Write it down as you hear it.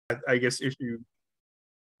I guess issue.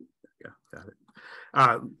 Yeah, got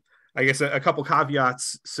it. I guess a couple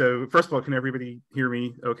caveats. So first of all, can everybody hear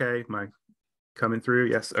me okay? Am I coming through?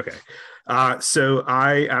 Yes, okay. So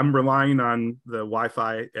I am relying on the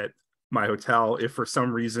Wi-Fi at my hotel. If for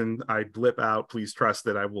some reason I blip out, please trust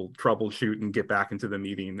that I will troubleshoot and get back into the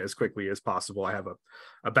meeting as quickly as possible. I have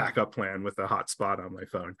a backup plan with a hotspot on my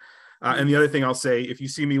phone. And the other thing I'll say, if you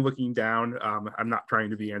see me looking down, I'm not trying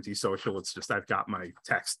to be antisocial. It's just I've got my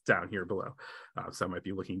text down here below. So I might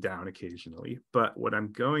be looking down occasionally. But what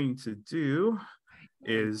I'm going to do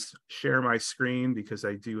is share my screen because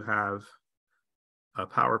I do have a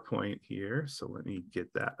PowerPoint here. So let me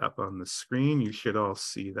get that up on the screen. You should all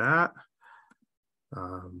see that.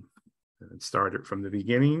 And start it from the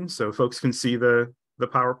beginning. So folks can see the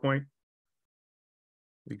PowerPoint.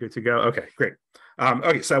 We good to go? Okay, great.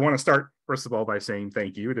 Okay, so I want to start, first of all, by saying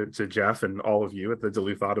thank you to Jeff and all of you at the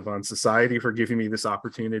Duluth Audubon Society for giving me this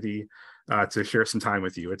opportunity to share some time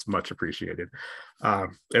with you. It's much appreciated.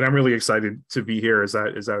 And I'm really excited to be here, as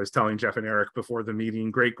I was telling Jeff and Eric before the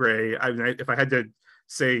meeting. Great gray. If I had to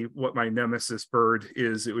say what my nemesis bird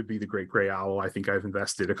is, it would be the great gray owl. I think I've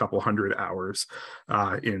invested a couple hundred hours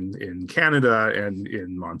in Canada and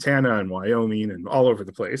in Montana and Wyoming and all over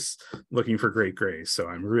the place looking for great grays. So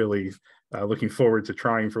I'm really looking forward to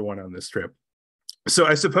trying for one on this trip. So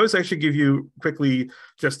I suppose I should give you quickly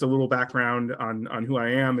just a little background on who I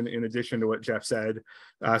am, in addition to what Jeff said,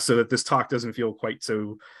 so that this talk doesn't feel quite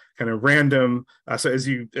so kind of random. So as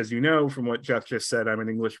you know from what Jeff just said, I'm an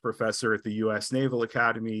English professor at the U.S. Naval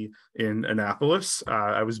Academy in Annapolis.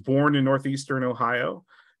 I was born in Northeastern Ohio,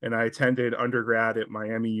 and I attended undergrad at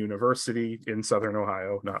Miami University in Southern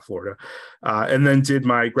Ohio, not Florida, and then did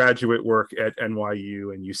my graduate work at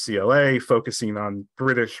NYU and UCLA, focusing on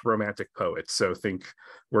British Romantic poets. So think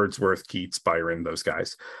Wordsworth, Keats, Byron, those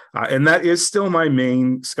guys. And that is still my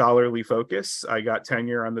main scholarly focus. I got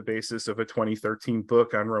tenure on the basis of a 2013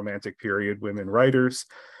 book on Romantic period women writers.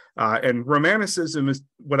 And Romanticism is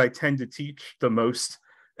what I tend to teach the most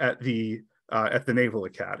at the Naval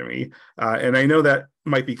Academy. And I know that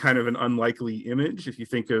might be kind of an unlikely image if you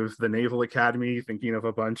think of the Naval Academy, thinking of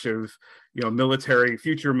a bunch of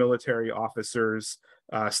future military officers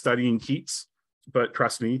studying Keats. But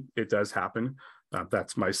trust me, it does happen.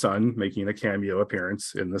 That's my son making a cameo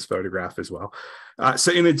appearance in this photograph as well.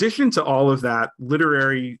 So in addition to all of that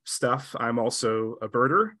literary stuff, I'm also a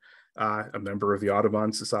birder. A member of the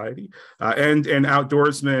Audubon Society, and an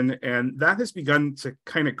outdoorsman, and that has begun to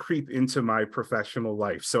kind of creep into my professional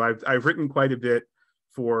life. So I've written quite a bit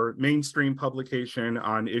for mainstream publication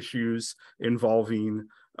on issues involving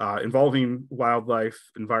wildlife,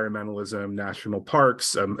 environmentalism, national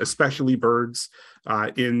parks, especially birds,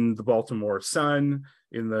 in the Baltimore Sun,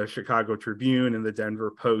 in the Chicago Tribune, in the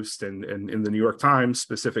Denver Post, and in the New York Times,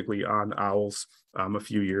 specifically on owls a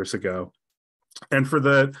few years ago. And for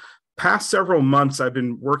the past several months, I've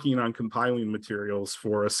been working on compiling materials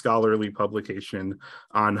for a scholarly publication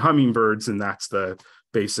on hummingbirds, and that's the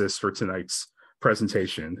basis for tonight's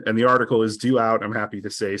presentation. And the article is due out, I'm happy to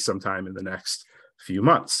say, sometime in the next few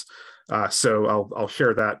months. So I'll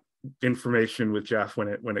share that information with Jeff when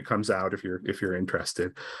it comes out if you're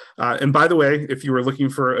interested. And by the way, if you were looking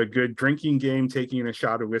for a good drinking game, taking a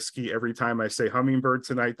shot of whiskey every time I say hummingbird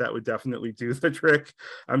tonight, that would definitely do the trick.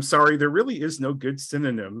 I'm sorry, there really is no good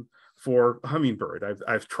synonym for hummingbird.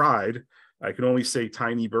 I've tried. I can only say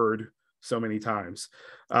tiny bird so many times.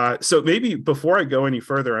 So maybe before I go any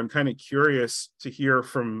further, I'm kind of curious to hear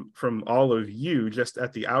from all of you just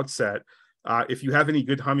at the outset, if you have any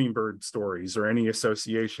good hummingbird stories or any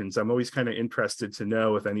associations. I'm always kind of interested to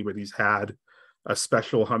know if anybody's had a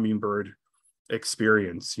special hummingbird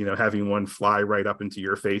experience, having one fly right up into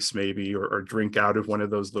your face maybe, or drink out of one of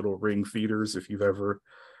those little ring feeders if you've ever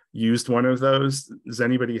used one of those. Does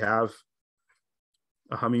anybody have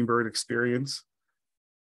a hummingbird experience?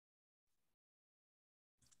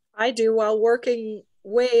 I do, while working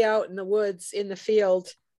way out in the woods in the field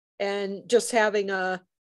and just having a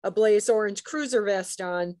blaze orange cruiser vest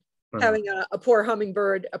on, having a poor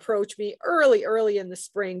hummingbird approach me early in the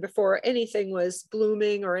spring before anything was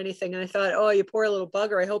blooming or anything. And I thought, oh, you poor little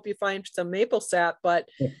bugger, I hope you find some maple sap, but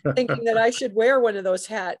thinking that I should wear one of those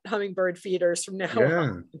hummingbird feeders from now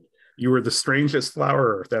on. You were the strangest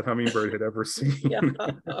flower that hummingbird had ever seen. Yeah.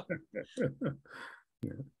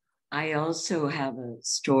 I also have a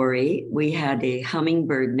story. We had a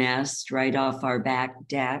hummingbird nest right off our back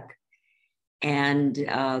deck, and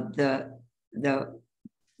the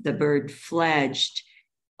bird fledged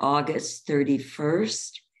August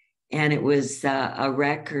 31st, and it was a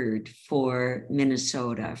record for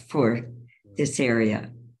Minnesota, for this area,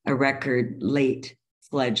 a record late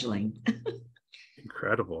fledgling.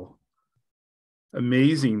 Incredible.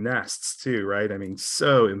 Amazing nests too, right? I mean,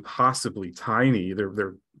 so impossibly tiny.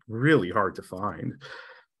 They're really hard to find.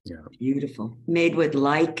 Yeah. Beautiful. Made with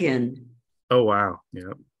lichen. Oh, wow.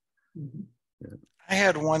 Yeah. Mhm. Yeah. I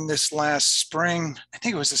had one this last spring. I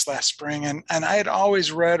think it was this last spring, and I had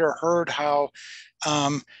always read or heard how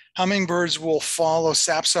hummingbirds will follow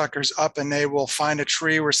sapsuckers up, and they will find a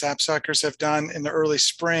tree where sapsuckers have done in the early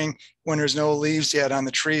spring when there's no leaves yet on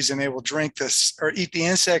the trees, and they will drink this or eat the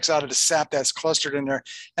insects out of the sap that's clustered in there.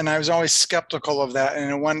 And I was always skeptical of that.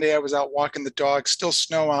 And then one day I was out walking the dog, still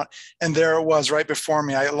snow out, and there it was right before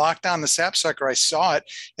me. I locked on the sapsucker, I saw it,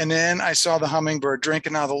 and then I saw the hummingbird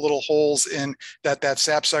drinking out of the little holes in that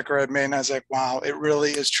sapsucker had made. And I was like, wow, it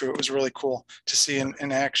really is true. It was really cool to see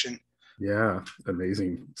in action. Yeah,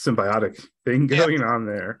 amazing symbiotic thing going on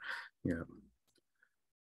there. Yeah.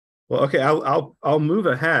 Well, okay, I'll move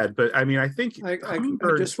ahead, but I mean, I think I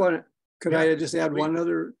just want to. Could I just add one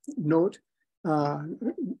other note?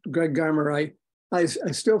 Greg Garmer, I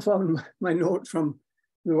still found my note from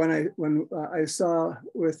when I saw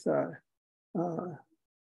with a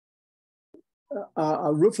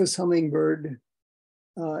rufous hummingbird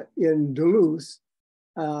in Duluth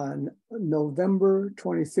on November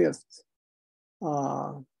 25th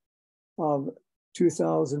of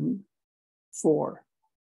 2004.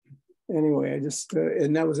 Anyway, I just,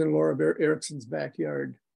 and that was in Laura Erickson's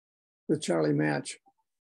backyard with Charlie Match,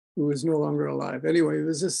 who is no longer alive. Anyway, it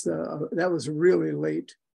was just, that was a really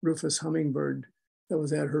late rufous hummingbird that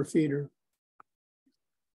was at her feeder.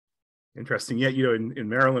 Interesting. Yeah, you know, in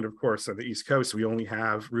Maryland, of course, on the East Coast, we only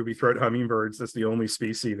have ruby-throat hummingbirds. That's the only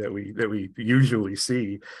species that we usually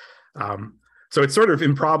see. So it's sort of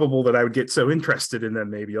improbable that I would get so interested in them,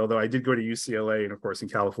 maybe. Although I did go to UCLA, and of course, in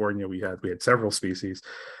California, we had several species.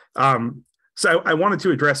 So I wanted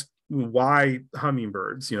to address why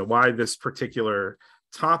hummingbirds. You know, why this particular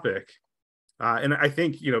topic. And I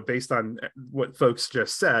think, you know, based on what folks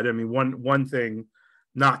just said, I mean, one thing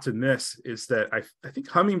not to miss is that I think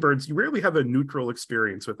hummingbirds, you rarely have a neutral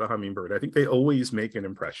experience with a hummingbird. I think they always make an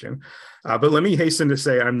impression. But let me hasten to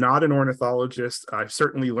say I'm not an ornithologist. I've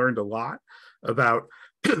certainly learned a lot about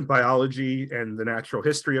biology and the natural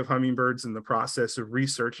history of hummingbirds in the process of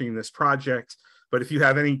researching this project. But if you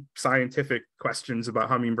have any scientific questions about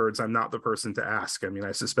hummingbirds, I'm not the person to ask. I mean,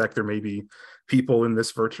 I suspect there may be people in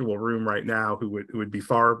this virtual room right now who would be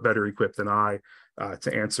far better equipped than I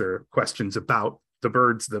to answer questions about the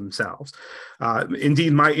birds themselves.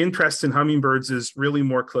 Indeed, my interest in hummingbirds is really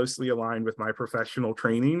more closely aligned with my professional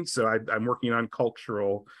training. So I'm working on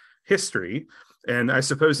cultural history. And I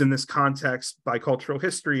suppose in this context, by cultural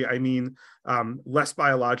history, I mean less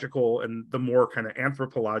biological and the more kind of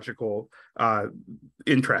anthropological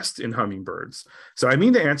interest in hummingbirds. So I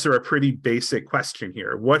mean to answer a pretty basic question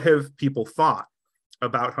here. What have people thought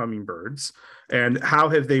about hummingbirds, and how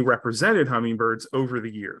have they represented hummingbirds over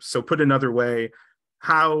the years? So put another way,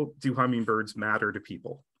 how do hummingbirds matter to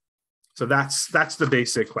people? So that's the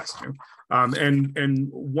basic question. And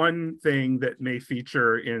one thing that may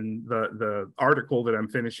feature in the article that I'm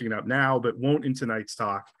finishing up now, but won't in tonight's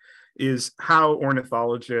talk, is how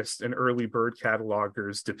ornithologists and early bird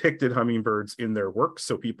catalogers depicted hummingbirds in their works.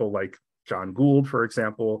 So people like John Gould, for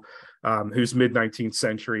example, whose mid-19th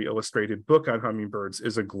century illustrated book on hummingbirds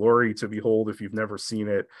is a glory to behold if you've never seen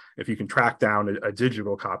it. If you can track down a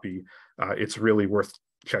digital copy, it's really worth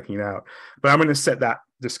checking out. But I'm going to set that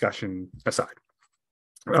discussion aside.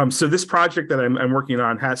 So this project that I'm working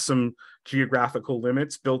on has some geographical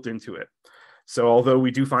limits built into it. So although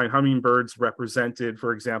we do find hummingbirds represented,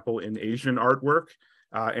 for example, in Asian artwork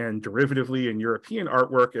and derivatively in European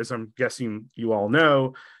artwork, as I'm guessing you all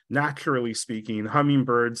know, naturally speaking,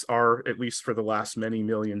 hummingbirds are, at least for the last many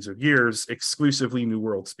millions of years, exclusively New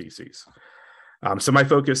World species. So my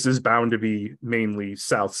focus is bound to be mainly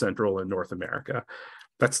South, Central, and North America.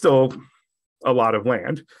 That's still a lot of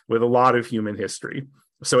land with a lot of human history.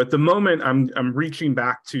 So at the moment, I'm reaching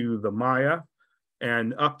back to the Maya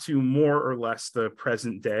and up to more or less the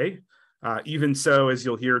present day. Even so, as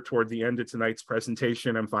you'll hear toward the end of tonight's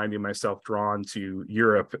presentation, I'm finding myself drawn to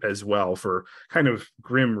Europe as well for kind of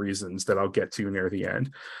grim reasons that I'll get to near the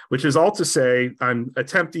end, which is all to say I'm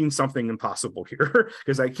attempting something impossible here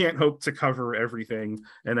because I can't hope to cover everything.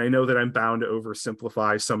 And I know that I'm bound to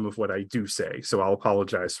oversimplify some of what I do say. So I'll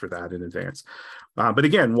apologize for that in advance. But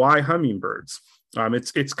again, why hummingbirds?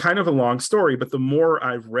 It's kind of a long story, but the more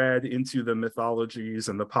I've read into the mythologies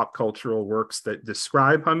and the pop cultural works that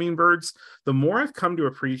describe hummingbirds, the more I've come to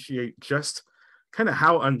appreciate just kind of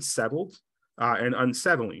how unsettled and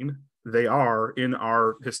unsettling they are in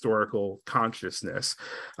our historical consciousness.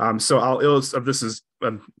 So I'll illustrate, this is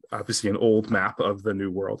obviously an old map of the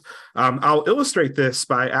New World. I'll illustrate this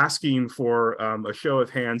by asking for a show of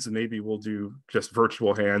hands, and maybe we'll do just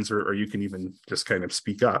virtual hands, or you can even just kind of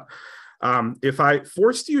speak up. If I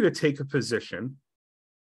forced you to take a position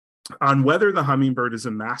on whether the hummingbird is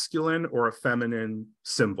a masculine or a feminine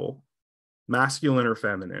symbol, masculine or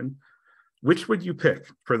feminine, which would you pick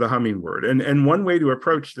for the hummingbird? And one way to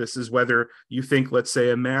approach this is whether you think, let's say,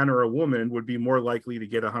 a man or a woman would be more likely to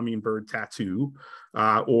get a hummingbird tattoo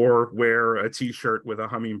or wear a t-shirt with a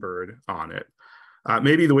hummingbird on it.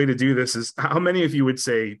 Maybe the way to do this is, how many of you would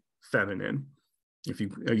say feminine? If you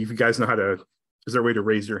guys know how to, is there a way to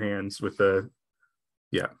raise your hands with the,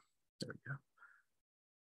 yeah, there we go.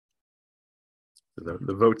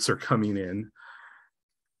 The votes are coming in.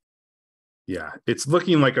 Yeah, it's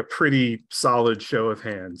looking like a pretty solid show of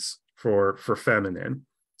hands for feminine.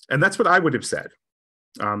 And that's what I would have said.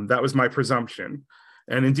 That was my presumption.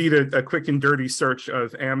 And indeed, a quick and dirty search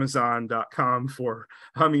of Amazon.com for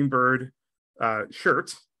hummingbird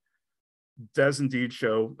shirt does indeed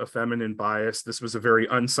show a feminine bias. This was a very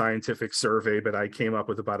unscientific survey, but I came up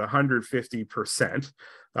with about 150%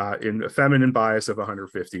 in a feminine bias of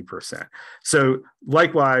 150%. So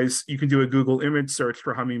likewise, you can do a Google image search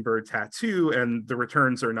for hummingbird tattoo, and the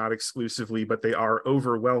returns are not exclusively, but they are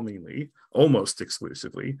overwhelmingly, almost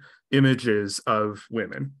exclusively, images of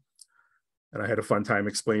women. And I had a fun time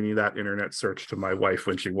explaining that internet search to my wife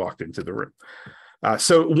when she walked into the room.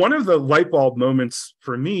 So one of the light bulb moments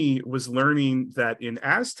for me was learning that in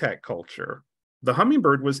Aztec culture, the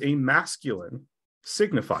hummingbird was a masculine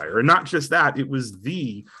signifier. And not just that, it was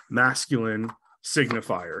the masculine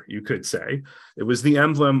signifier, you could say. It was the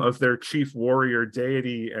emblem of their chief warrior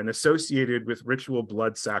deity and associated with ritual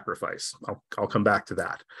blood sacrifice. I'll come back to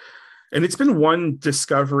that. And it's been one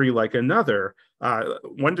discovery like another,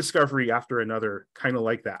 one discovery after another, kind of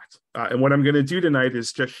like that. And what I'm going to do tonight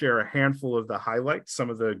is just share a handful of the highlights, some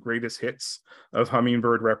of the greatest hits of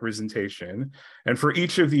hummingbird representation. And for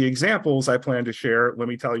each of the examples I plan to share, let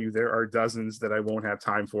me tell you, there are dozens that I won't have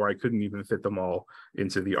time for. I couldn't even fit them all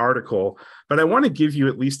into the article. But I want to give you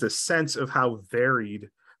at least a sense of how varied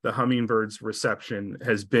the hummingbird's reception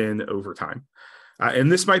has been over time.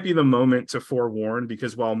 And this might be the moment to forewarn,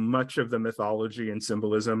 because while much of the mythology and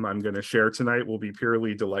symbolism I'm going to share tonight will be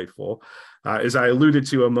purely delightful, as I alluded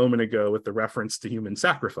to a moment ago with the reference to human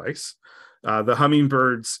sacrifice, the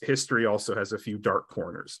hummingbird's history also has a few dark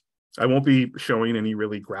corners. I won't be showing any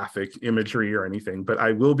really graphic imagery or anything, but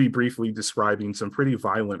I will be briefly describing some pretty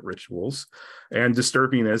violent rituals. And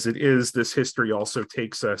disturbing as it is, this history also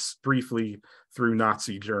takes us briefly through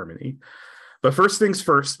Nazi Germany. But first things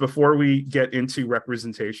first, before we get into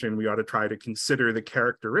representation, we ought to try to consider the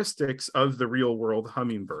characteristics of the real world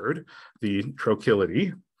hummingbird, the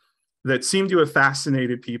trochilidae, that seem to have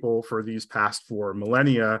fascinated people for these past 4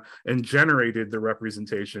 millennia and generated the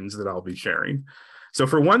representations that I'll be sharing. So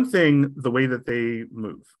for one thing, the way that they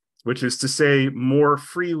move, which is to say more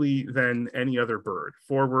freely than any other bird,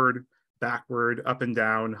 forward, backward, up and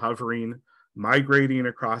down, hovering, migrating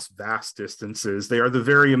across vast distances. They are the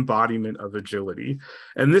very embodiment of agility.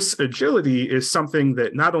 And this agility is something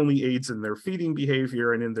that not only aids in their feeding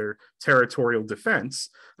behavior and in their territorial defense,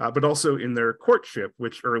 but also in their courtship,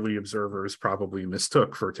 which early observers probably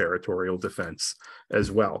mistook for territorial defense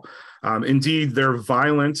as well. Indeed, their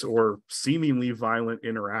violent or seemingly violent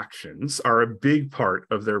interactions are a big part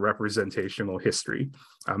of their representational history.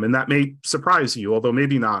 And that may surprise you, although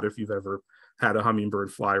maybe not if you've ever had a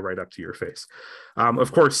hummingbird fly right up to your face.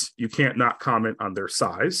 Of course, you can't not comment on their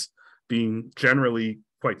size, being generally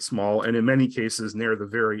quite small, and in many cases near the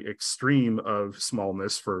very extreme of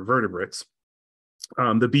smallness for vertebrates.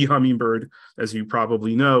 The bee hummingbird, as you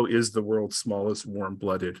probably know, is the world's smallest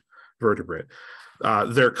warm-blooded vertebrate.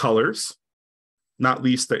 Their colors, not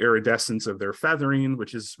least the iridescence of their feathering,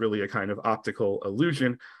 which is really a kind of optical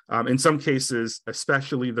illusion. In some cases,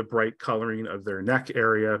 especially the bright coloring of their neck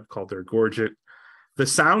area, called their gorget, the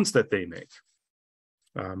sounds that they make,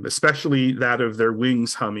 especially that of their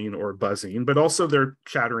wings humming or buzzing, but also their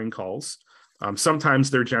chattering calls.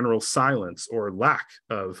 Sometimes their general silence or lack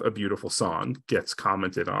of a beautiful song gets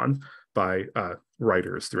commented on by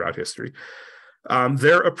writers throughout history.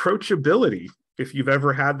 Their approachability, if you've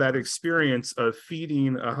ever had that experience of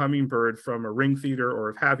feeding a hummingbird from a ring feeder or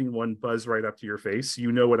of having one buzz right up to your face,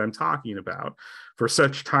 you know what I'm talking about. For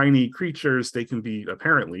such tiny creatures, they can be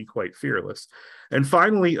apparently quite fearless. And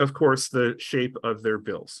finally, of course, the shape of their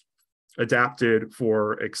bills, adapted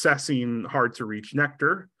for accessing hard-to-reach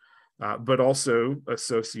nectar, but also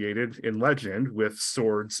associated in legend with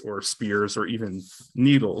swords or spears or even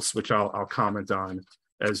needles, which I'll comment on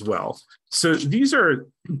as well. So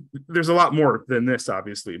there's a lot more than this,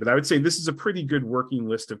 obviously, but I would say this is a pretty good working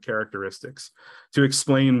list of characteristics to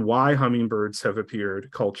explain why hummingbirds have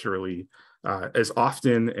appeared culturally as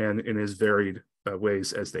often and in as varied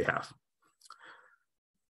ways as they have.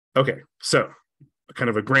 Okay, so kind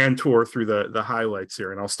of a grand tour through the highlights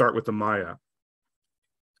here, and I'll start with the Maya.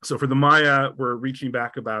 So for the Maya, we're reaching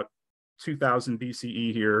back about 2000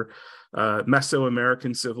 BCE here,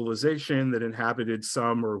 Mesoamerican civilization that inhabited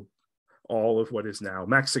some or all of what is now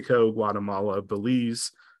Mexico, Guatemala,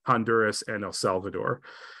 Belize, Honduras, and El Salvador.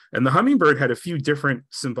 And the hummingbird had a few different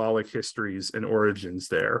symbolic histories and origins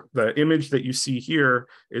there. The image that you see here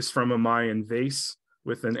is from a Mayan vase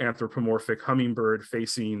with an anthropomorphic hummingbird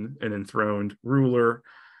facing an enthroned ruler.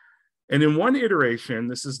 And in one iteration,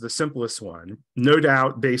 this is the simplest one, no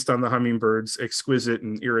doubt based on the hummingbird's exquisite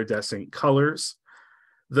and iridescent colors,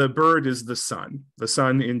 the bird is the sun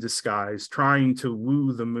in disguise, trying to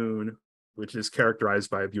woo the moon, which is characterized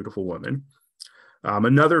by a beautiful woman.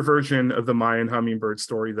 Another version of the Mayan hummingbird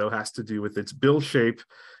story, though, has to do with its bill shape,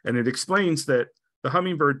 and it explains that the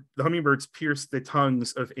hummingbirds pierced the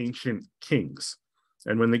tongues of ancient kings.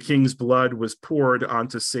 And when the king's blood was poured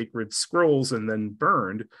onto sacred scrolls and then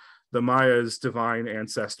burned, the Maya's divine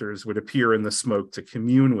ancestors would appear in the smoke to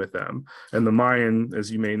commune with them. And the Mayan, as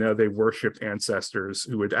you may know, they worshipped ancestors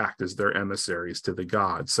who would act as their emissaries to the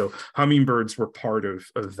gods. So hummingbirds were part of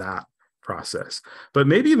that process. But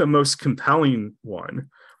maybe the most compelling one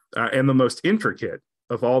and the most intricate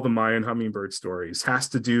of all the Mayan hummingbird stories has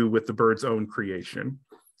to do with the bird's own creation.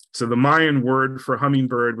 So the Mayan word for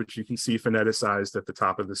hummingbird, which you can see phoneticized at the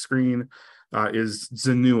top of the screen, is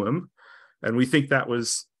Zenuum. And we think that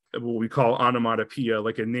was what we call onomatopoeia,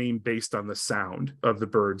 like a name based on the sound of the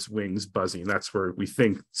bird's wings buzzing. That's where we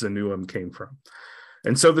think Zenuum came from.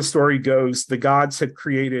 And so the story goes, the gods had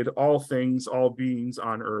created all things, all beings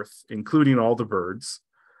on earth, including all the birds.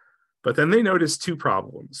 But then they noticed two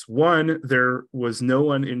problems. One, there was no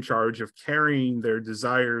one in charge of carrying their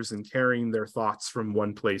desires and carrying their thoughts from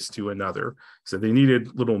one place to another. So they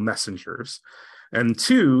needed little messengers. And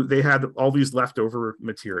two, they had all these leftover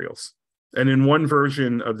materials. And in one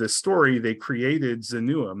version of this story, they created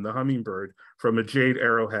Zenuum, the hummingbird, from a jade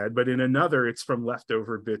arrowhead, but in another, it's from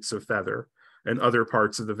leftover bits of feather and other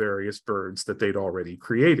parts of the various birds that they'd already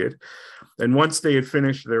created. And once they had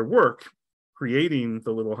finished their work, creating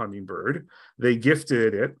the little hummingbird, they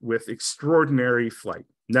gifted it with extraordinary flight,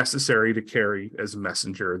 necessary to carry as a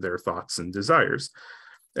messenger their thoughts and desires.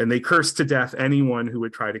 And they cursed to death anyone who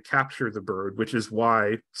would try to capture the bird, which is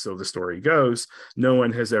why, so the story goes, no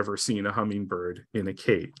one has ever seen a hummingbird in a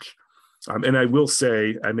cage. And I will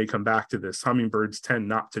say, I may come back to this, hummingbirds tend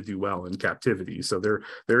not to do well in captivity. So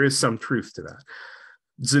there is some truth to that.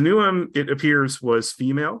 Zenuum, it appears, was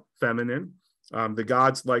female, feminine. The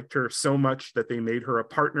gods liked her so much that they made her a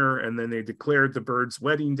partner, and then they declared the bird's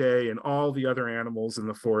wedding day, and all the other animals in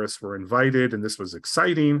the forest were invited. And this was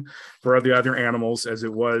exciting for the other animals, as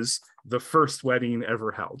it was the first wedding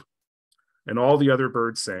ever held. And all the other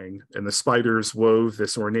birds sang, and the spiders wove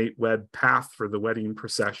this ornate web path for the wedding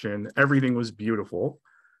procession. Everything was beautiful,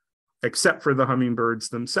 except for the hummingbirds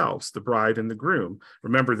themselves, the bride and the groom.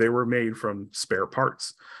 Remember, they were made from spare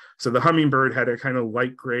parts. So the hummingbird had a kind of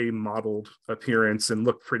light gray mottled appearance and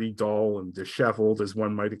looked pretty dull and disheveled, as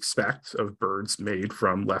one might expect of birds made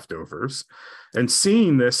from leftovers. And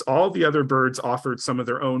seeing this, all the other birds offered some of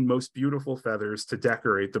their own most beautiful feathers to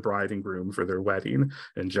decorate the bride and groom for their wedding.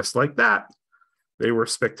 And just like that, they were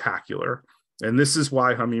spectacular. And this is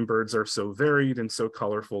why hummingbirds are so varied and so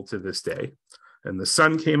colorful to this day. And the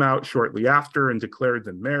sun came out shortly after and declared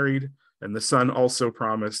them married. And the sun also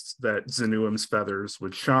promised that Zenuum's feathers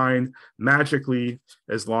would shine magically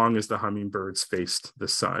as long as the hummingbirds faced the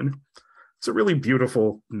sun. It's a really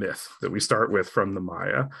beautiful myth that we start with from the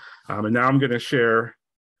Maya. And now I'm going to share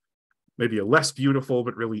maybe a less beautiful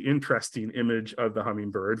but really interesting image of the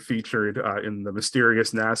hummingbird featured in the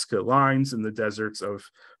mysterious Nazca lines in the deserts of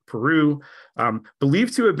Peru,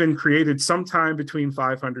 believed to have been created sometime between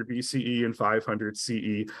 500 BCE and 500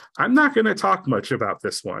 CE. I'm not going to talk much about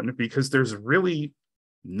this one because there's really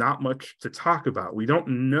not much to talk about. We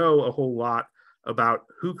don't know a whole lot about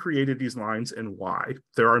who created these lines and why.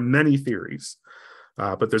 There are many theories.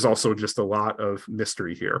 But there's also just a lot of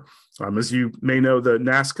mystery here. As you may know, the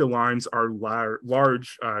Nazca lines are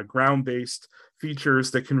large ground-based features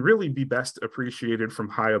that can really be best appreciated from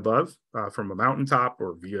high above, from a mountaintop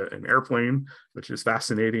or via an airplane, which is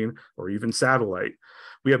fascinating, or even satellite.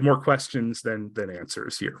 We have more questions than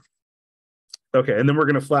answers here. Okay, and then we're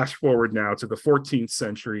going to flash forward now to the 14th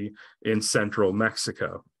century in central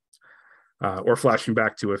Mexico. or flashing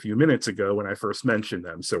back to a few minutes ago when I first mentioned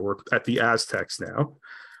them. So we're at the Aztecs now,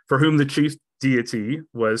 for whom the chief deity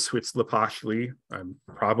was Huitzilopochtli. I'm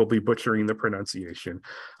probably butchering the pronunciation.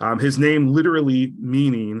 His name literally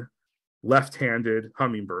meaning left-handed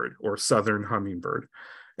hummingbird or southern hummingbird.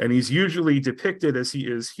 And he's usually depicted, as he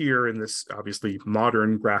is here in this obviously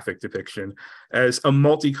modern graphic depiction, as a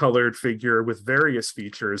multicolored figure with various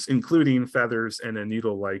features, including feathers and a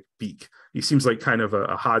needle-like beak. He seems like kind of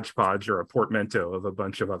a hodgepodge or a portmanteau of a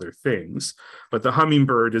bunch of other things. But the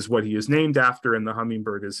hummingbird is what he is named after, and the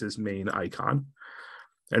hummingbird is his main icon.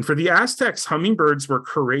 And for the Aztecs, hummingbirds were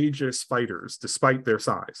courageous fighters despite their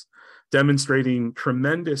size, demonstrating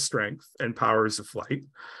tremendous strength and powers of flight.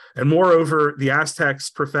 And moreover, the Aztecs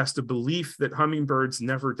professed a belief that hummingbirds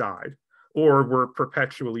never died or were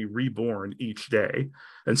perpetually reborn each day.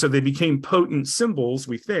 And so they became potent symbols,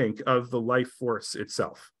 we think, of the life force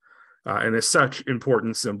itself. And as such,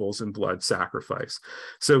 important symbols in blood sacrifice.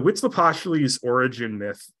 So Huitzilopochtli's origin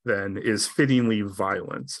myth, then, is fittingly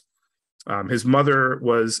violent. His mother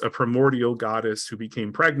was a primordial goddess who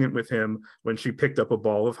became pregnant with him when she picked up a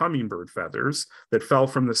ball of hummingbird feathers that fell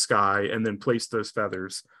from the sky and then placed those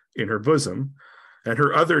feathers in her bosom. And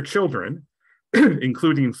her other children,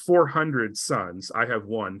 including 400 sons, I have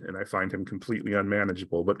one and I find him completely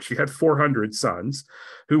unmanageable, but she had 400 sons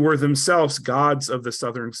who were themselves gods of the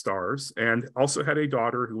southern stars and also had a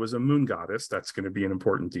daughter who was a moon goddess. That's going to be an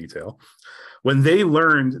important detail. When they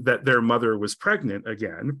learned that their mother was pregnant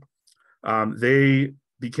again, they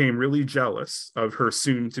became really jealous of her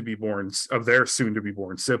their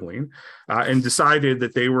soon-to-be-born sibling, and decided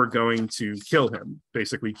that they were going to kill him,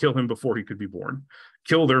 basically kill him before he could be born,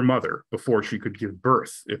 kill their mother before she could give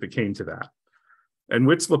birth, if it came to that. And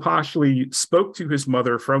Huitzilopochtli spoke to his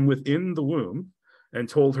mother from within the womb and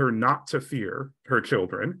told her not to fear her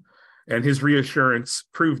children. And his reassurance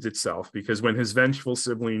proved itself, because when his vengeful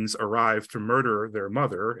siblings arrived to murder their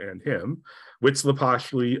mother and him,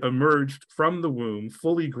 Huitzilopochtli emerged from the womb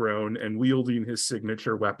fully grown and wielding his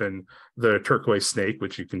signature weapon, the turquoise snake,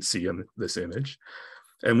 which you can see in this image.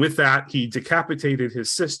 And with that, he decapitated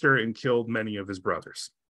his sister and killed many of his brothers.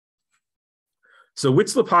 So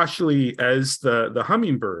Huitzilopochtli, as the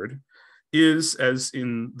hummingbird, is, as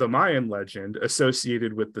in the Mayan legend,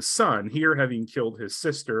 associated with the sun, here having killed his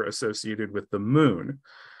sister, associated with the moon.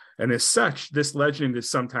 And as such, this legend is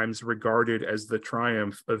sometimes regarded as the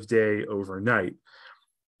triumph of day over night.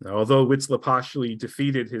 Now, although Huitzilopochtli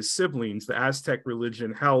defeated his siblings, the Aztec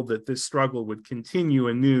religion held that this struggle would continue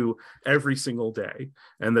anew every single day,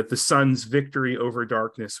 and that the sun's victory over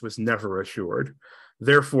darkness was never assured.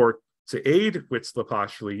 Therefore, to aid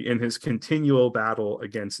Huitzilopochtli in his continual battle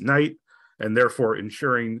against night, and therefore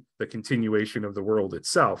ensuring the continuation of the world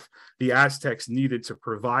itself, the Aztecs needed to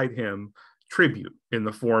provide him tribute in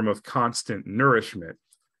the form of constant nourishment.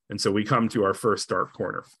 And so we come to our first dark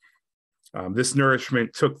corner. This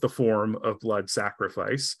nourishment took the form of blood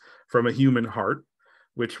sacrifice from a human heart,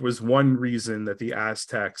 which was one reason that the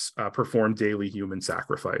Aztecs performed daily human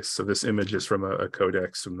sacrifice. So this image is from a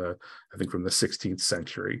codex from the 16th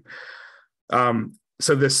century.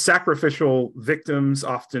 So this sacrificial victims,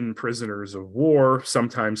 often prisoners of war,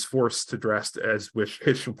 sometimes forced to dress as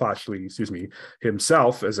Huitzilopochtli,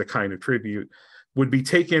 himself as a kind of tribute, would be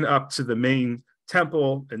taken up to the main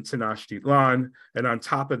temple in Tenochtitlan, and on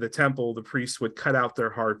top of the temple, the priests would cut out their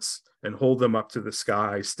hearts and hold them up to the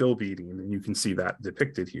sky, still beating, and you can see that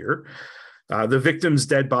depicted here. The victims'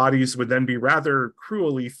 dead bodies would then be rather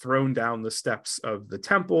cruelly thrown down the steps of the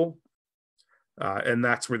temple, and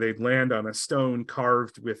that's where they'd land on a stone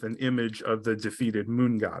carved with an image of the defeated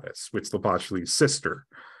moon goddess, Huitzilopochtli's sister.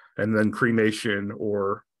 And then cremation,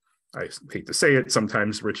 or I hate to say it,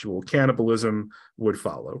 sometimes ritual cannibalism would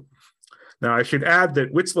follow. Now, I should add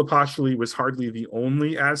that Huitzilopochtli was hardly the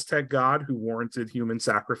only Aztec god who warranted human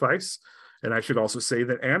sacrifice. And I should also say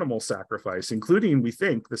that animal sacrifice, including, we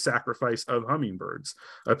think, the sacrifice of hummingbirds,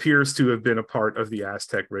 appears to have been a part of the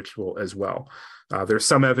Aztec ritual as well. There's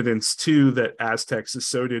some evidence, too, that Aztecs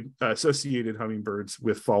associated hummingbirds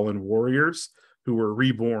with fallen warriors who were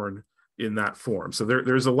reborn in that form. So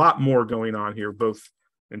there's a lot more going on here, both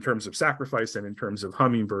in terms of sacrifice and in terms of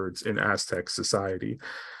hummingbirds in Aztec society.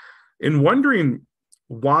 In wondering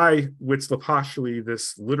why Huitzilopochtli,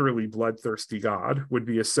 this literally bloodthirsty god, would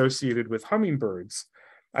be associated with hummingbirds,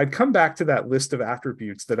 I'd come back to that list of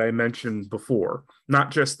attributes that I mentioned before,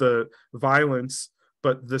 not just the violence,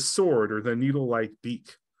 but the sword or the needle-like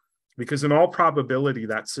beak, because in all probability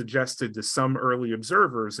that suggested to some early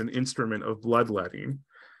observers an instrument of bloodletting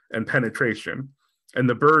and penetration. and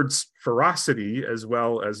the bird's ferocity as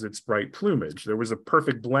well as its bright plumage. There was a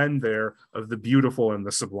perfect blend there of the beautiful and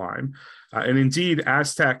the sublime. And indeed,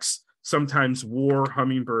 Aztecs sometimes wore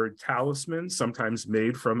hummingbird talismans, sometimes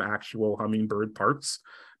made from actual hummingbird parts,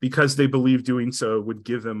 because they believed doing so would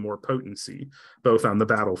give them more potency, both on the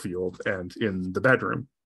battlefield and in the bedroom.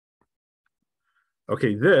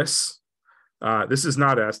 Okay, this is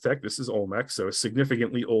not Aztec, this is Olmec, so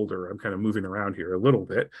significantly older. I'm kind of moving around here a little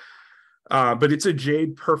bit. But it's a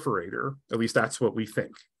jade perforator, at least that's what we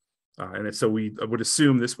think. And so we would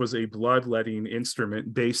assume this was a bloodletting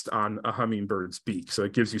instrument based on a hummingbird's beak. So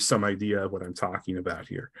it gives you some idea of what I'm talking about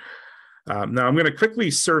here. Now I'm going to quickly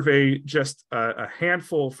survey just a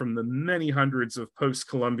handful from the many hundreds of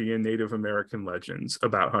post-Columbian Native American legends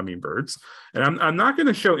about hummingbirds. And I'm not going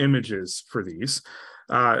to show images for these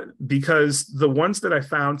because the ones that I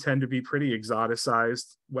found tend to be pretty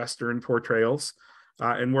exoticized Western portrayals.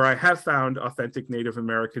 And where I have found authentic Native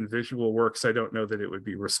American visual works, I don't know that it would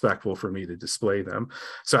be respectful for me to display them.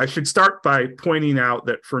 So I should start by pointing out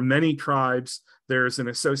that for many tribes, there's an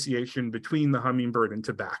association between the hummingbird and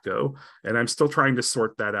tobacco, and I'm still trying to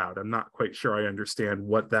sort that out. I'm not quite sure I understand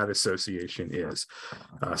what that association is.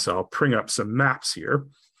 So I'll bring up some maps here.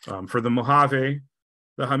 For the Mojave,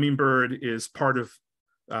 the hummingbird is part of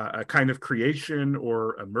a kind of creation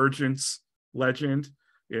or emergence legend.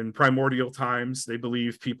 In primordial times, they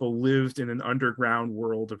believe people lived in an underground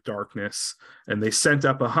world of darkness, and they sent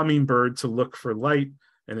up a hummingbird to look for light,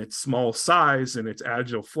 and its small size and its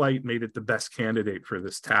agile flight made it the best candidate for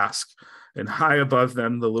this task. And high above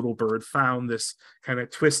them, the little bird found this kind of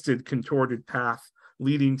twisted, contorted path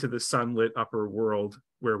leading to the sunlit upper world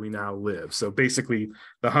where we now live. So basically,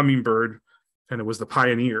 the hummingbird kind of was the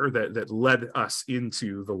pioneer that led us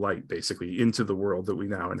into the light, basically, into the world that we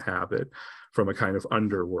now inhabit from a kind of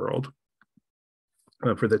underworld.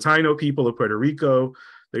 For the Taino people of Puerto Rico,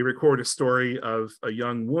 they record a story of a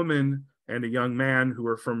young woman and a young man who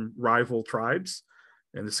are from rival tribes.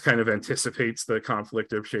 And this kind of anticipates the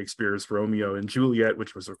conflict of Shakespeare's Romeo and Juliet,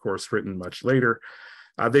 which was, of course, written much later.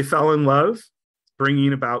 They fell in love,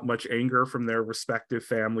 bringing about much anger from their respective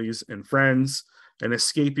families and friends. And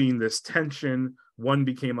escaping this tension, one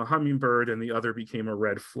became a hummingbird and the other became a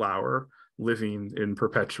red flower, living in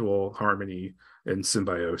perpetual harmony and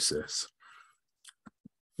symbiosis.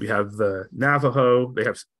 We have the Navajo. They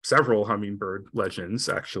have several hummingbird legends,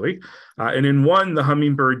 actually. And in one, the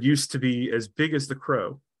hummingbird used to be as big as the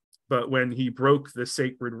crow. But when he broke the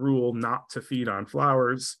sacred rule not to feed on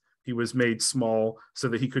flowers, he was made small so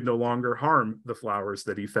that he could no longer harm the flowers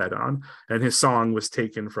that he fed on. And his song was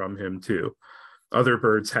taken from him, too. Other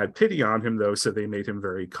birds had pity on him, though, so they made him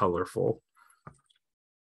very colorful.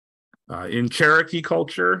 In Cherokee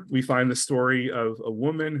culture, we find the story of a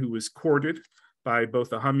woman who was courted by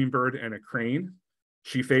both a hummingbird and a crane.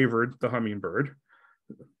 She favored the hummingbird.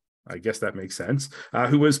 I guess that makes sense,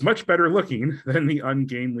 who was much better looking than the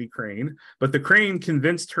ungainly crane, but the crane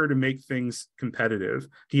convinced her to make things competitive.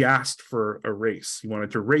 He asked for a race. He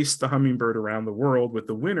wanted to race the hummingbird around the world, with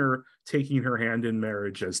the winner taking her hand in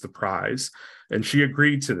marriage as the prize. And she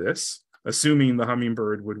agreed to this, assuming the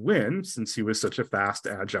hummingbird would win since he was such a fast,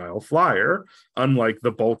 agile flyer, unlike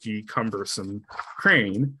the bulky, cumbersome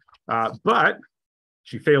crane. But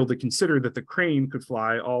she failed to consider that the crane could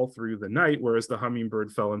fly all through the night, whereas the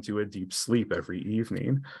hummingbird fell into a deep sleep every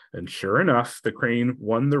evening. And sure enough, the crane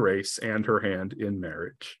won the race and her hand in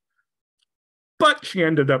marriage. But she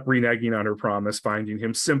ended up reneging on her promise, finding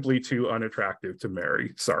him simply too unattractive to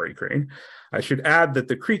marry. Sorry, crane. I should add that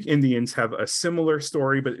the Creek Indians have a similar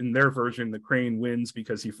story, but in their version, the crane wins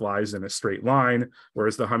because he flies in a straight line,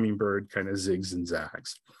 whereas the hummingbird kind of zigs and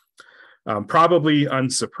zags. Probably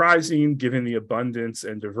unsurprising, given the abundance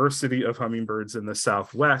and diversity of hummingbirds in the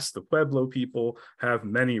Southwest, the Pueblo people have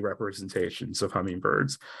many representations of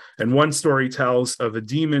hummingbirds. And one story tells of a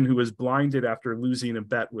demon who was blinded after losing a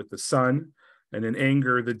bet with the sun. And in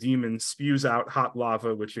anger, the demon spews out hot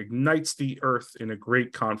lava, which ignites the earth in a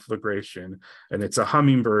great conflagration. And it's a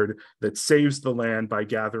hummingbird that saves the land by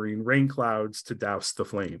gathering rain clouds to douse the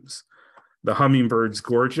flames. The hummingbird's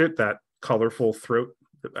gorget, that colorful throat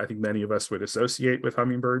that I think many of us would associate with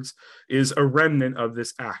hummingbirds, is a remnant of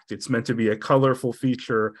this act. It's meant to be a colorful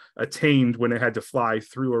feature attained when it had to fly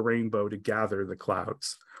through a rainbow to gather the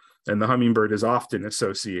clouds. And the hummingbird is often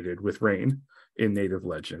associated with rain in native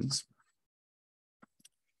legends.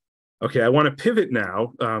 Okay, I want to pivot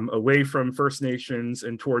now away from First Nations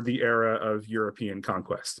and toward the era of European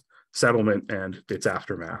conquest, settlement, and its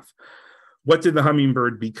aftermath. What did the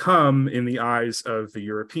hummingbird become in the eyes of the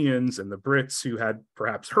Europeans and the Brits, who had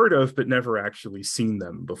perhaps heard of but never actually seen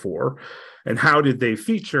them before? And how did they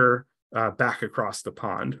feature back across the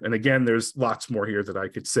pond. And again, there's lots more here that I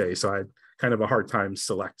could say, so I had kind of a hard time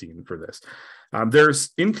selecting for this.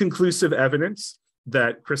 There's inconclusive evidence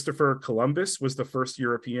that Christopher Columbus was the first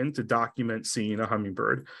European to document seeing a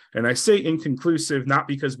hummingbird. And I say inconclusive not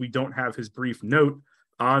because we don't have his brief note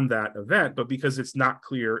on that event, but because it's not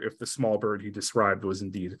clear if the small bird he described was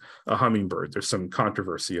indeed a hummingbird. There's some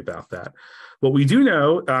controversy about that. What we do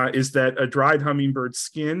know is that a dried hummingbird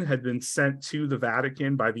skin had been sent to the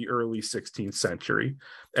Vatican by the early 16th century,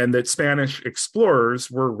 and that Spanish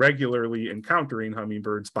explorers were regularly encountering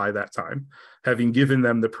hummingbirds by that time, having given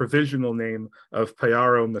them the provisional name of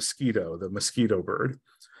Pajaro mosquito, the mosquito bird.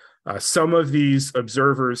 Some of these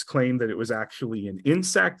observers claim that it was actually an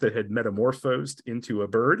insect that had metamorphosed into a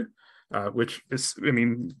bird, which is, I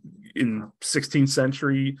mean, in 16th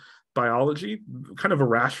century biology, kind of a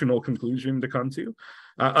rational conclusion to come to.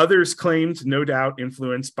 Others claimed, no doubt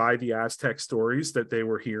influenced by the Aztec stories that they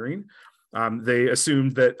were hearing. They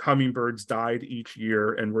assumed that hummingbirds died each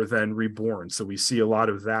year and were then reborn. So we see a lot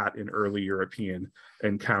of that in early European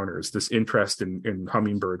encounters, this interest in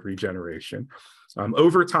hummingbird regeneration.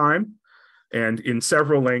 Over time, and in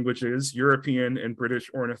several languages, European and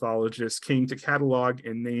British ornithologists came to catalog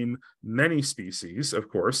and name many species, of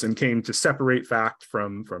course, and came to separate fact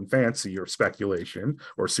from fancy or speculation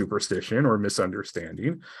or superstition or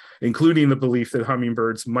misunderstanding, including the belief that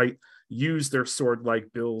hummingbirds might use their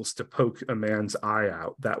sword-like bills to poke a man's eye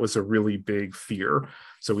out. That was a really big fear.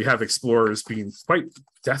 So we have explorers being quite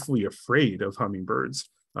deathly afraid of hummingbirds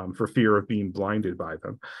for fear of being blinded by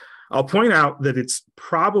them. I'll point out that it's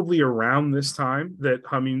probably around this time that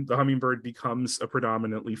the hummingbird becomes a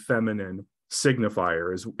predominantly feminine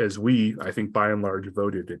signifier, as we, I think, by and large,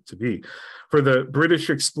 voted it to be. For the British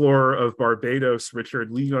explorer of Barbados,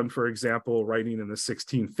 Richard Legon, for example, writing in the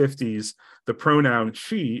 1650s, the pronoun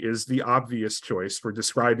she is the obvious choice for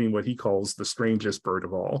describing what he calls the strangest bird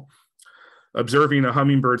of all. Observing a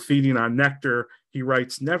hummingbird feeding on nectar, he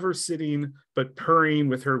writes, never sitting, but purring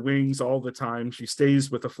with her wings all the time, she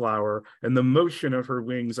stays with the flower, and the motion of her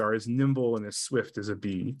wings are as nimble and as swift as a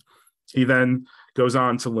bee. He then goes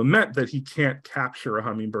on to lament that he can't capture a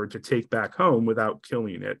hummingbird to take back home without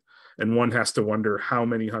killing it. And one has to wonder how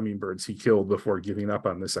many hummingbirds he killed before giving up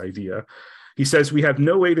on this idea. He says, we have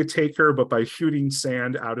no way to take her but by shooting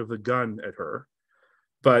sand out of the gun at her.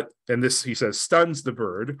 But, and this, he says, stuns the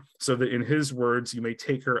bird, so that in his words, you may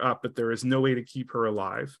take her up, but there is no way to keep her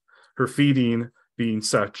alive, her feeding being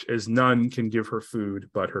such as none can give her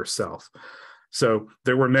food but herself. So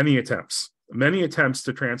there were many attempts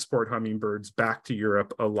to transport hummingbirds back to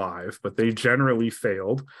Europe alive, but they generally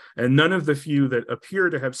failed. And none of the few that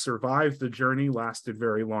appear to have survived the journey lasted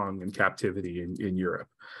very long in captivity in Europe.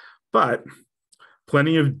 But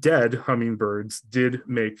plenty of dead hummingbirds did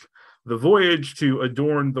make the voyage to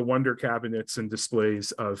adorn the wonder cabinets and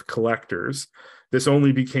displays of collectors. This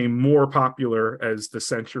only became more popular as the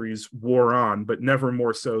centuries wore on, but never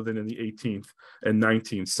more so than in the 18th and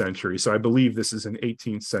 19th century. So I believe this is an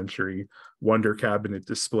 18th century wonder cabinet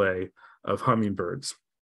display of hummingbirds.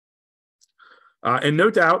 And no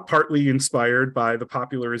doubt partly inspired by the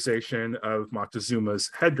popularization of Montezuma's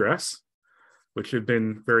headdress, which had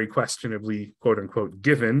been very questionably, quote unquote,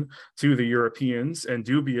 given to the Europeans and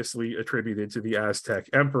dubiously attributed to the Aztec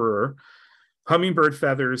emperor, hummingbird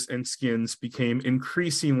feathers and skins became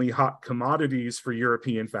increasingly hot commodities for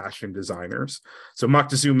European fashion designers. So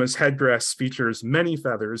Montezuma's headdress features many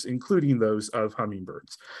feathers, including those of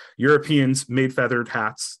hummingbirds. Europeans made feathered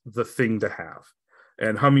hats the thing to have.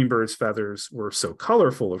 And hummingbirds' feathers were so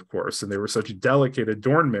colorful, of course, and they were such delicate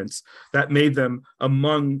adornments that made them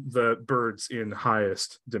among the birds in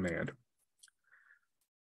highest demand.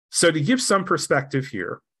 So to give some perspective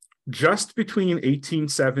here, just between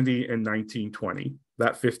 1870 and 1920,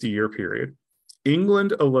 that 50-year period,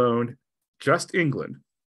 England alone, just England,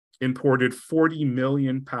 imported 40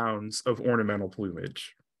 million pounds of ornamental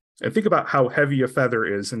plumage. And think about how heavy a feather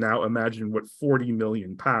is, and now imagine what 40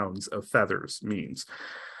 million pounds of feathers means.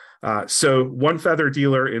 So one feather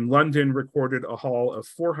dealer in London recorded a haul of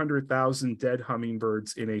 400,000 dead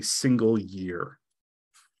hummingbirds in a single year.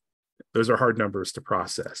 Those are hard numbers to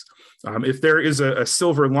process. If there is a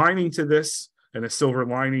silver lining to this, and a silver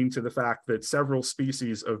lining to the fact that several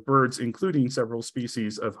species of birds, including several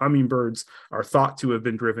species of hummingbirds, are thought to have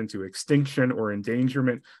been driven to extinction or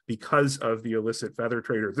endangerment because of the illicit feather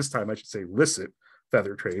trade, or this time I should say licit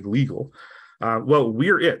feather trade, legal. Well,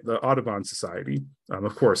 we're the Audubon Society,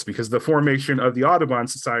 of course, because the formation of the Audubon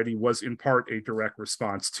Society was in part a direct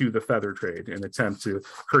response to the feather trade, an attempt to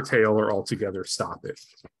curtail or altogether stop it.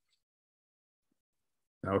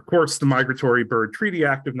 Now, of course, the Migratory Bird Treaty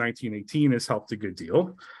Act of 1918 has helped a good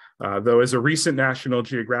deal. Though, as a recent National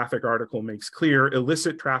Geographic article makes clear,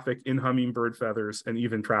 illicit traffic in hummingbird feathers and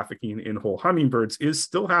even trafficking in whole hummingbirds is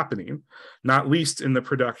still happening, not least in the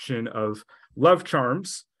production of love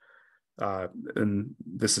charms. And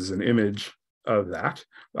this is an image of that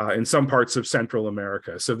in some parts of Central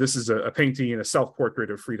America. So this is a painting, a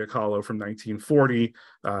self-portrait of Frida Kahlo from 1940,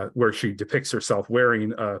 where she depicts herself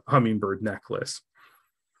wearing a hummingbird necklace.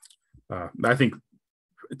 I think,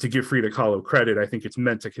 to give Frida Kahlo credit, I think it's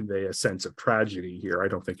meant to convey a sense of tragedy here. I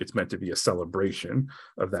don't think it's meant to be a celebration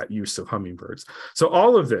of that use of hummingbirds. So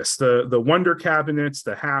all of this, the wonder cabinets,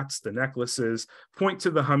 the hats, the necklaces, point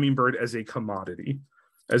to the hummingbird as a commodity,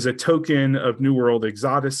 as a token of New World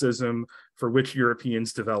exoticism for which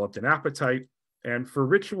Europeans developed an appetite, and for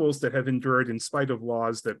rituals that have endured in spite of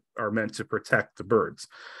laws that are meant to protect the birds.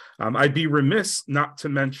 I'd be remiss not to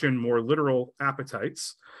mention more literal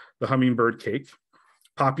appetites, the hummingbird cake.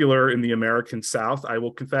 Popular in the American South. I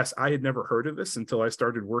will confess I had never heard of this until I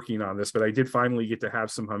started working on this, but I did finally get to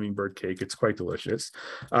have some hummingbird cake. It's quite delicious.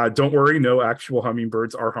 Don't worry, no actual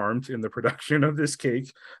hummingbirds are harmed in the production of this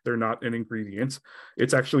cake. They're not an ingredient.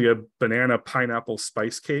 It's actually a banana pineapple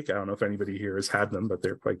spice cake. I don't know if anybody here has had them, but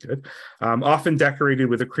they're quite good. Often decorated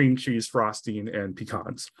with a cream cheese frosting and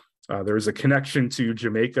pecans. There's a connection to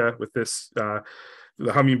Jamaica with this.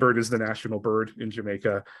 The hummingbird is the national bird in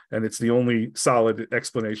Jamaica, and it's the only solid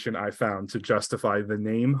explanation I found to justify the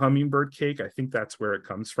name hummingbird cake. I think that's where it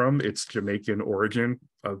comes from. It's Jamaican origin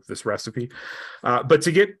of this recipe. But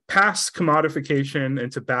to get past commodification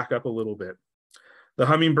and to back up a little bit, the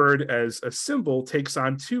hummingbird as a symbol takes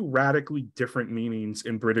on two radically different meanings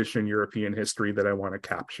in British and European history that I want to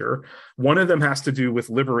capture. One of them has to do with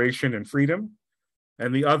liberation and freedom,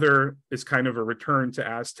 and the other is kind of a return to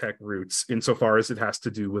Aztec roots insofar as it has to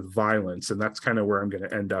do with violence. And that's kind of where I'm going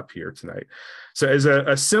to end up here tonight. So as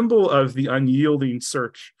a symbol of the unyielding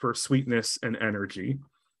search for sweetness and energy,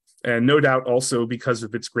 and no doubt also because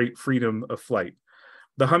of its great freedom of flight,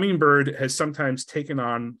 the hummingbird has sometimes taken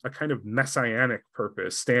on a kind of messianic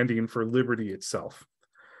purpose, standing for liberty itself.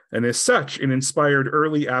 And as such, it inspired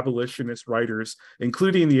early abolitionist writers,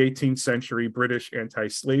 including the 18th century British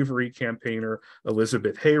anti-slavery campaigner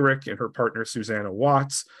Elizabeth Hayrick and her partner Susanna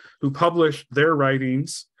Watts, who published their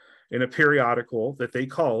writings in a periodical that they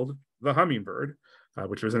called The Hummingbird,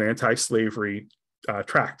 which was an anti-slavery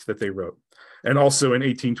tract that they wrote, and also an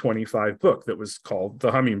 1825 book that was called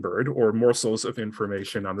The Hummingbird, or Morsels of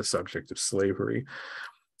Information on the Subject of Slavery.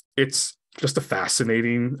 It's just a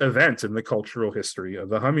fascinating event in the cultural history of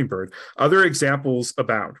the hummingbird. Other examples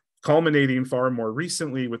abound, culminating far more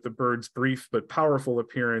recently with the bird's brief but powerful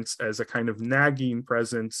appearance as a kind of nagging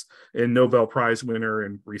presence in Nobel Prize winner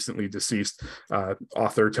and recently deceased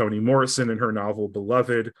author Toni Morrison in her novel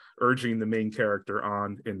Beloved, urging the main character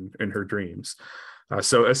on in her dreams.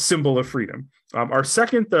 So a symbol of freedom. Our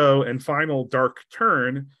second, though, and final dark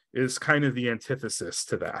turn is kind of the antithesis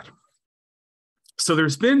to that. So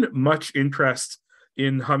there's been much interest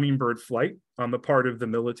in hummingbird flight on the part of the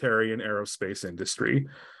military and aerospace industry,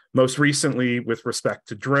 most recently with respect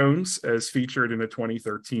to drones, as featured in a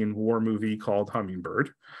 2013 war movie called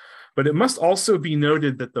Hummingbird. But it must also be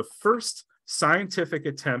noted that the first scientific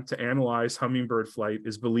attempt to analyze hummingbird flight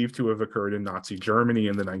is believed to have occurred in Nazi Germany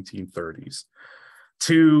in the 1930s.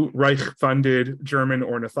 Two Reich-funded German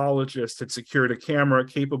ornithologists had secured a camera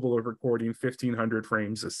capable of recording 1,500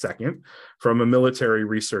 frames a second from a military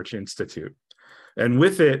research institute. And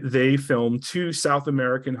with it, they filmed two South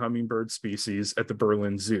American hummingbird species at the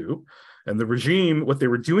Berlin Zoo. And the regime, what they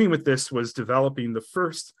were doing with this was developing the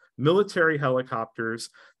first military helicopters.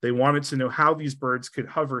 They wanted to know how these birds could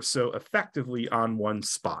hover so effectively on one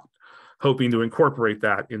spot, hoping to incorporate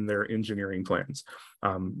that in their engineering plans.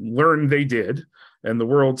 Learn they did, and the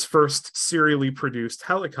world's first serially produced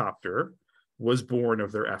helicopter was born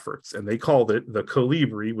of their efforts, and they called it the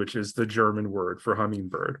Kolibri, which is the German word for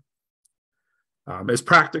hummingbird. As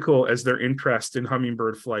practical as their interest in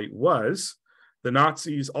hummingbird flight was, the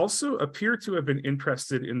Nazis also appear to have been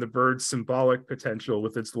interested in the bird's symbolic potential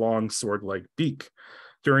with its long sword-like beak.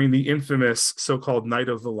 During the infamous so-called Night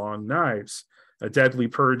of the Long Knives, a deadly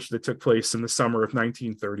purge that took place in the summer of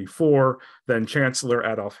 1934, then Chancellor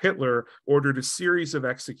Adolf Hitler ordered a series of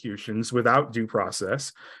executions without due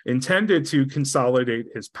process, intended to consolidate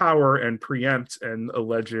his power and preempt an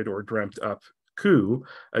alleged or dreamt up coup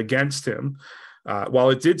against him. While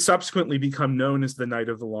it did subsequently become known as the Night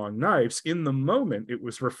of the Long Knives, in the moment it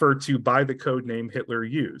was referred to by the code name Hitler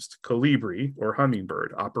used, Kolibri, or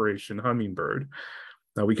Hummingbird, Operation Hummingbird.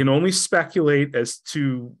 Now we can only speculate as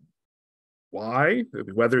to why,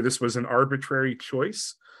 whether this was an arbitrary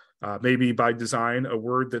choice maybe by design, a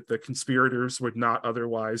word that the conspirators would not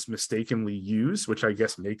otherwise mistakenly use, which I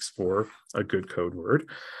guess makes for a good code word.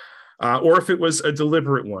 Or if it was a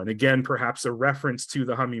deliberate one, again, perhaps a reference to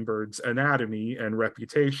the hummingbird's anatomy and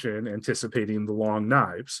reputation, anticipating the long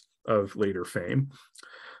knives of later fame.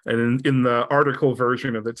 And in the article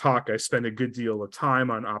version of the talk, I spent a good deal of time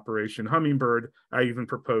on Operation Hummingbird. I even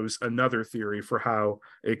propose another theory for how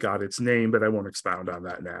it got its name, but I won't expound on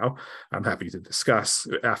that now. I'm happy to discuss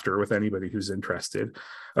after with anybody who's interested.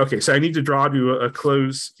 Okay, so I need to draw to a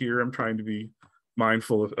close here. I'm trying to be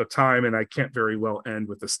mindful of time, and I can't very well end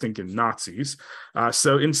with the stinking Nazis.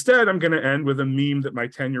 So instead, I'm going to end with a meme that my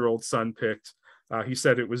 10-year-old son picked. He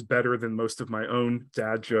said it was better than most of my own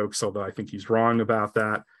dad jokes, although I think he's wrong about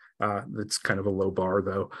that. That's kind of a low bar,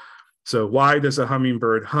 though. So why does a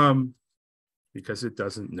hummingbird hum? Because it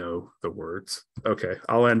doesn't know the words. Okay,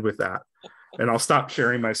 I'll end with that. And I'll stop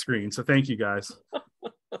sharing my screen. So thank you, guys.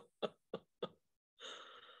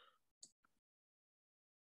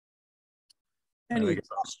 Any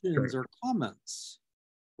questions or comments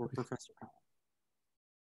for Professor Comet?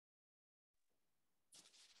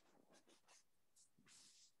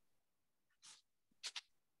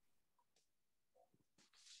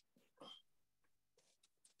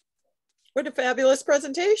 What a fabulous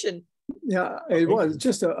presentation. Yeah, it was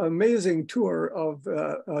just an amazing tour of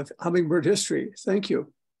hummingbird history. Thank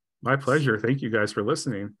you. My pleasure. Thank you guys for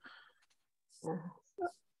listening.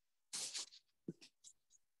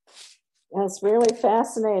 That's really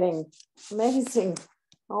fascinating. Amazing,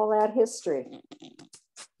 all that history.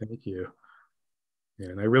 Thank you.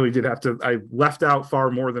 Yeah, and I really did have to, I left out far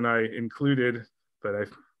more than I included, but I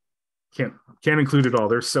can't include it all.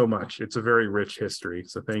 There's so much. It's a very rich history.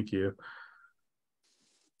 So thank you.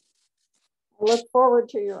 I look forward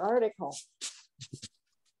to your article.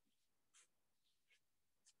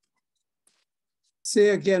 Say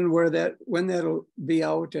again when that'll be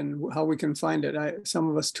out and how we can find it. Some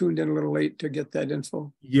of us tuned in a little late to get that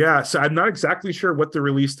info. Yeah, so I'm not exactly sure what the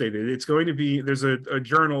release date is. It's going to be, there's a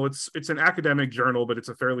journal, it's an academic journal, but it's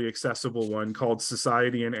a fairly accessible one called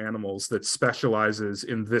Society and Animals that specializes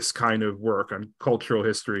in this kind of work on cultural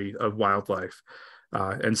history of wildlife.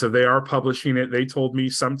 And so they are publishing it. They told me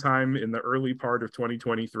sometime in the early part of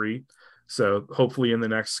 2023. So hopefully in the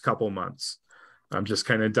next couple months. I'm just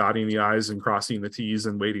kind of dotting the I's and crossing the T's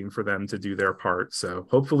and waiting for them to do their part. So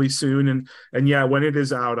hopefully soon. And yeah, when it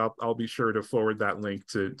is out, I'll be sure to forward that link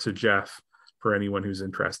to Jeff for anyone who's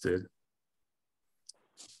interested.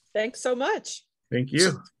 Thanks so much. Thank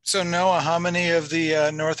you. So Noah, how many of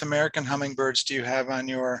the North American hummingbirds do you have on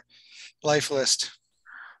your life list?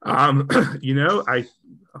 You know,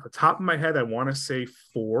 off the top of my head, I want to say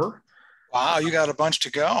 4. Wow, you got a bunch to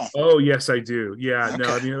go. Oh, yes, I do. Yeah, Okay.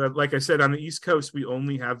 no, I mean, like I said, on the East Coast, we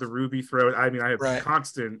only have the ruby throat. I mean, I have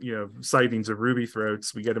constant, sightings of ruby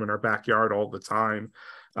throats. We get them in our backyard all the time.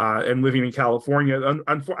 And living in California,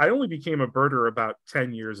 I only became a birder about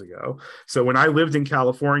 10 years ago. So when I lived in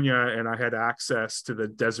California and I had access to the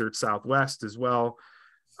desert Southwest as well,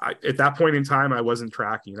 at that point in time, I wasn't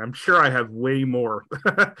tracking. I'm sure I have way more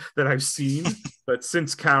that I've seen, but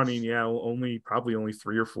since counting, yeah, probably only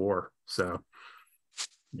 3 or 4. So,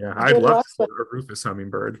 yeah, I'd love to see a rufous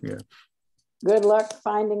hummingbird. Yeah. Good luck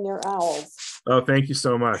finding your owls. Oh, thank you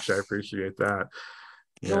so much. I appreciate that.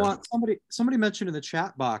 Yeah. Somebody mentioned in the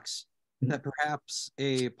chat box that perhaps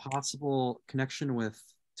a possible connection with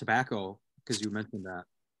tobacco, because you mentioned that.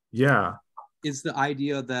 Yeah. Is the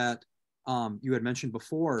idea that you had mentioned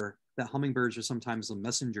before that hummingbirds are sometimes the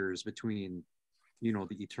messengers between, the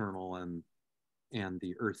eternal and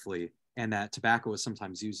the earthly, and that tobacco is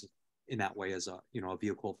sometimes used in that way as a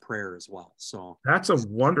vehicle of prayer as well. So that's a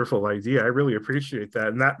wonderful idea. I really appreciate that,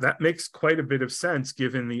 and that makes quite a bit of sense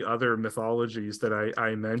given the other mythologies that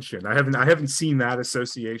I mentioned. I haven't seen that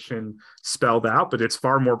association spelled out, but it's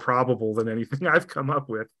far more probable than anything I've come up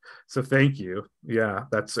with. So thank you. Yeah,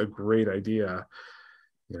 that's a great idea.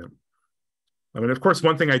 Yeah. I mean, of course,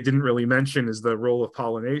 one thing I didn't really mention is the role of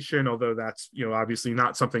pollination, although that's, obviously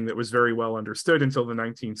not something that was very well understood until the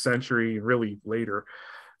 19th century, really later.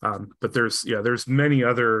 But there's many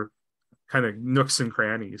other kind of nooks and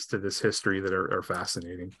crannies to this history that are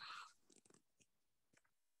fascinating.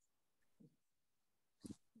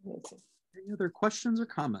 Any other questions or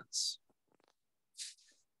comments?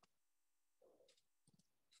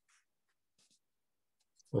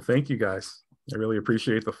 Well, thank you guys. I really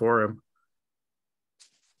appreciate the forum.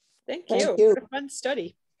 Thank you. What a fun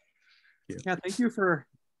study. Yeah, thank you for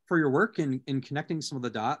your work in connecting some of the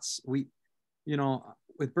dots. We,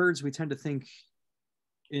 with birds, we tend to think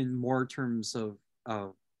in more terms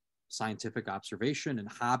of scientific observation and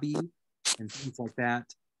hobby and things like that.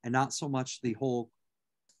 and not so much the whole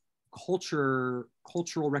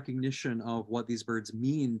cultural recognition of what these birds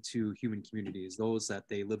mean to human communities, those that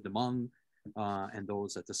they lived among, and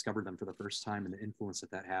those that discovered them for the first time, and the influence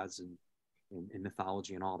that that has in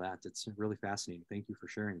mythology and all that. It's really fascinating. Thank you for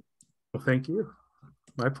sharing. Well, thank you.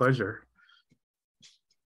 My pleasure.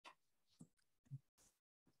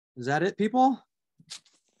 Is that it, people?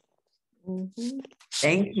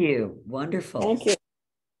 Thank you. Wonderful. Thank you.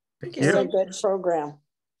 Thank It's a you. good program.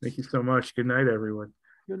 Thank you so much. Good night, everyone.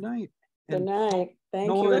 Good night. Good night. Thank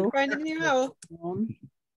No you. Good finding the owl. one-